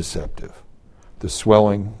deceptive. The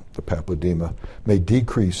swelling, the papilledema, may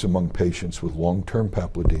decrease among patients with long-term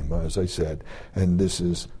papilledema, as I said, and this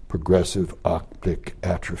is progressive optic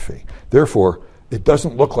atrophy. Therefore, it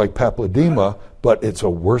doesn't look like papilledema, but it's a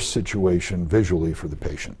worse situation visually for the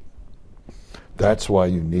patient. That's why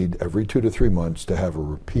you need every 2 to 3 months to have a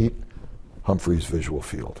repeat Humphreys visual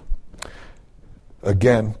field.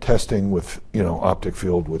 Again, testing with optic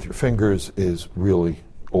field with your fingers is really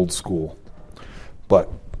old school, but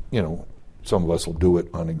some of us will do it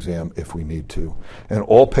on exam if we need to. And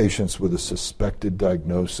all patients with a suspected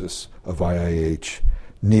diagnosis of IIH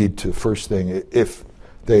need to, first thing, if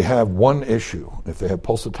they have one issue, if they have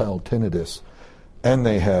pulsatile tinnitus and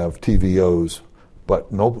they have TVOs, but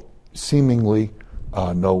seemingly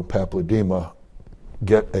no papilledema,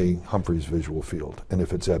 get a Humphreys visual field. And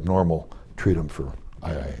if it's abnormal, treat them for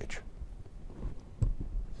IIH.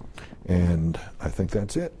 And I think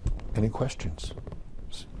that's it. Any questions?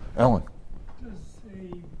 Alan? Does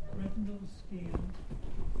a retinal scan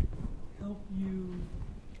help you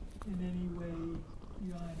in any way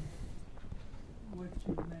beyond what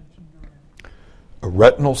you mentioned already? A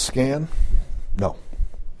retinal scan? Yes. No,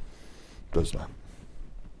 does not.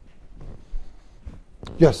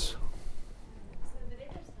 Yes? So the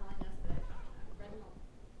data's telling us that retinal,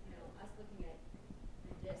 us looking at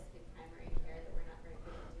the disc in primary care, that we're not very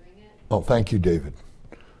good at doing it. Oh, thank you, David.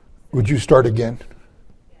 Would you start again?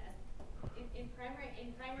 Yes. In primary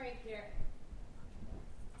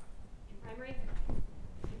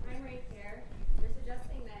care, they're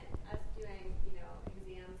suggesting that us doing,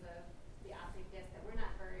 exams of the optic disc, that we're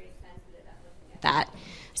not very sensitive at looking at that.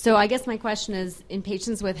 So I guess my question is, in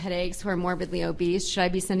patients with headaches who are morbidly obese, should I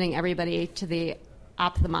be sending everybody to the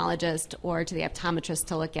ophthalmologist or to the optometrist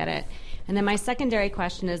to look at it? And then my secondary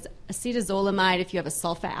question is, acetazolamide, if you have a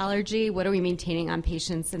sulfa allergy, what are we maintaining on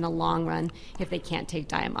patients in the long run if they can't take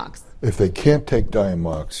Diamox? If they can't take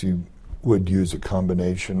Diamox, you would use a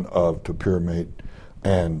combination of topiramate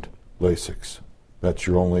and Lasix. That's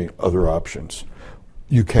your only other options.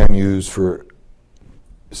 You can use, for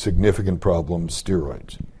significant problems,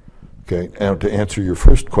 steroids. Okay, now to answer your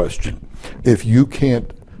first question, if you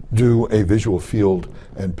can't do a visual field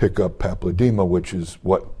and pick up papilledema, which is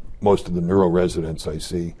what most of the neuroresidents I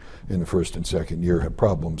see in the first and second year have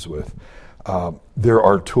problems with, there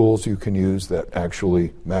are tools you can use that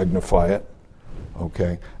actually magnify it.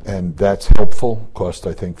 Okay, and that's helpful. Cost,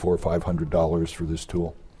 I think, $400 or $500 for this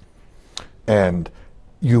tool. And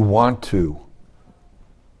you want to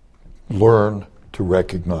learn to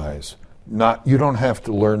recognize. You don't have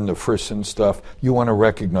to learn the frisson stuff. You want to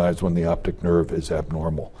recognize when the optic nerve is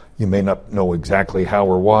abnormal. You may not know exactly how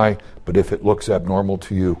or why, but if it looks abnormal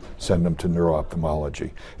to you, send them to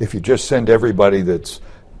neuro-ophthalmology. If you just send everybody that's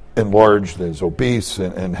enlarged, is obese,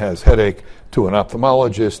 and has headache to an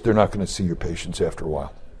ophthalmologist, they're not going to see your patients after a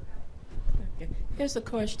while. Okay. Here's a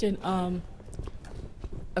question. I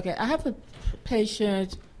have a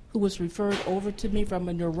patient who was referred over to me from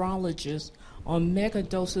a neurologist on mega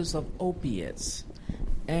doses of opiates.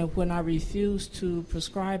 And when I refused to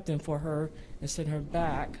prescribe them for her and send her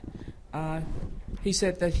back, he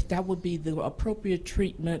said that would be the appropriate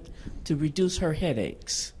treatment to reduce her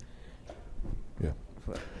headaches. Yeah.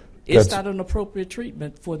 Is that an appropriate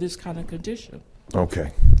treatment for this kind of condition?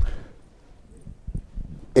 Okay.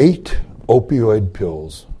 8 opioid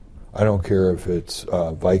pills, I don't care if it's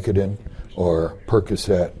Vicodin or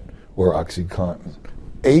Percocet or OxyContin,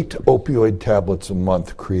 8 opioid tablets a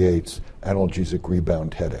month creates analgesic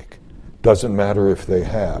rebound headache. Doesn't matter if they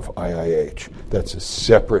have IIH. That's a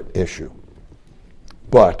separate issue.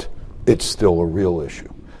 But it's still a real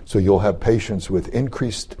issue. So you'll have patients with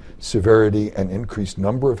increased severity and increased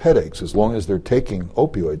number of headaches as long as they're taking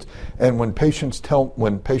opioids. And when patients come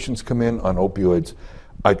in on opioids,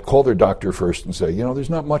 I'd call their doctor first and say,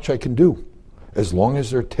 there's not much I can do. As long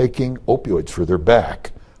as they're taking opioids for their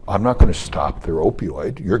back, I'm not going to stop their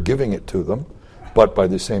opioid. You're giving it to them. But by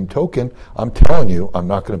the same token, I'm telling you, I'm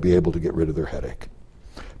not going to be able to get rid of their headache.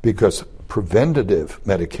 Because preventative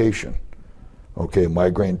medication,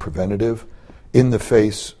 migraine preventative, in the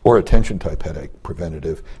face, or attention type headache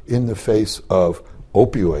preventative, in the face of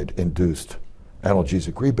opioid-induced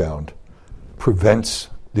analgesic rebound, prevents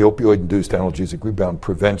the opioid-induced analgesic rebound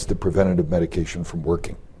prevents the preventative medication from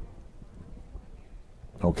working.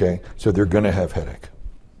 Okay, so they're going to have headache,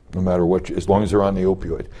 no matter what, as long as they're on the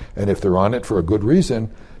opioid. And if they're on it for a good reason,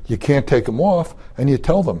 you can't take them off, and you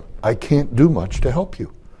tell them, I can't do much to help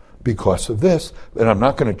you because of this, and I'm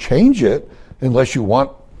not going to change it unless you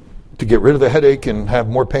want to get rid of the headache and have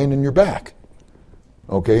more pain in your back.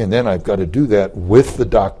 Okay, and then I've got to do that with the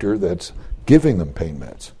doctor that's giving them pain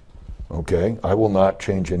meds. Okay, I will not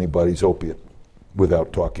change anybody's opiate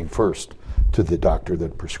without talking first to the doctor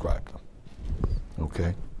that prescribed them.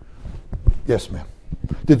 Okay? Yes, ma'am.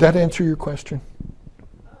 Did that answer your question?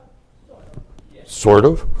 Sort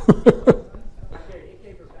of.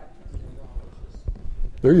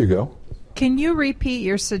 There you go. Can you repeat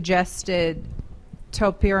your suggested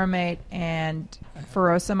topiramate and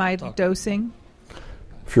furosemide dosing?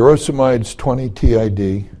 Furosemide's 20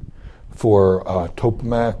 TID. For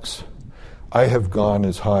Topamax, I have gone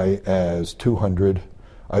as high as 200.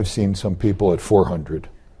 I've seen some people at 400.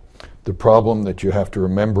 The problem that you have to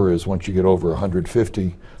remember is once you get over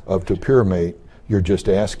 150 of topiramate, you're just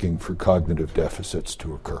asking for cognitive deficits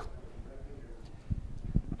to occur.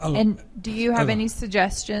 And do you have any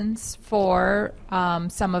suggestions for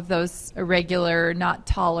some of those irregular, not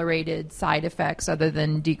tolerated side effects other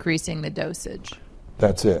than decreasing the dosage?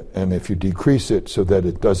 That's it. And if you decrease it so that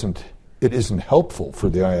it isn't helpful for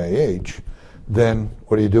the IIH, then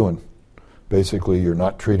what are you doing? Basically, you're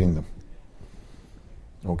not treating them.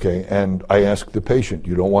 Okay, and I ask the patient,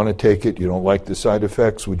 you don't want to take it, you don't like the side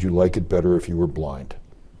effects, would you like it better if you were blind?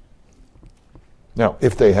 Now,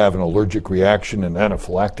 if they have an allergic reaction, an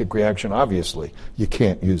anaphylactic reaction, obviously you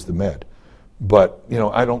can't use the med. But,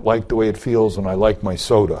 I don't like the way it feels and I like my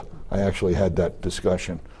soda. I actually had that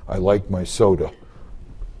discussion. I like my soda.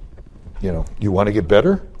 You want to get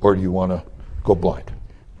better or do you want to go blind?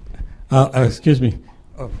 Excuse me.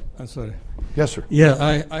 Oh, I'm sorry. Yes, sir.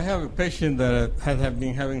 Yeah, I have a patient that had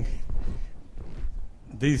been having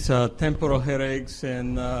these temporal headaches,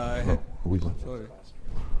 and sorry,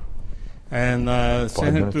 and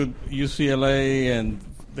sent him to UCLA, and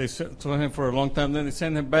they saw him for a long time. Then they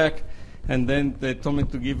sent him back, and then they told me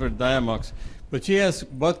to give her Diamox. But she has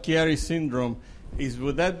Budd-Chiari syndrome.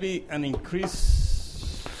 Would that be an increase?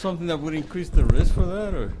 Something that would increase the risk for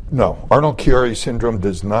that, or No, Arnold-Chiari syndrome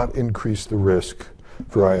does not increase the risk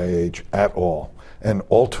for IIH at all. And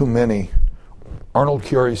all too many,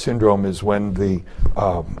 Arnold-Chiari syndrome is when the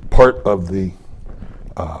part of the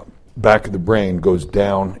back of the brain goes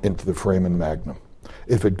down into the foramen magnum.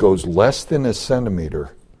 If it goes less than a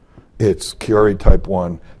centimeter, it's Chiari type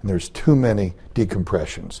 1, and there's too many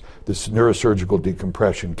decompressions. This neurosurgical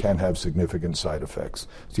decompression can have significant side effects,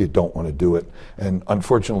 so you don't want to do it. And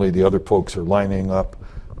unfortunately, the other folks are lining up,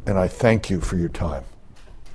 and I thank you for your time.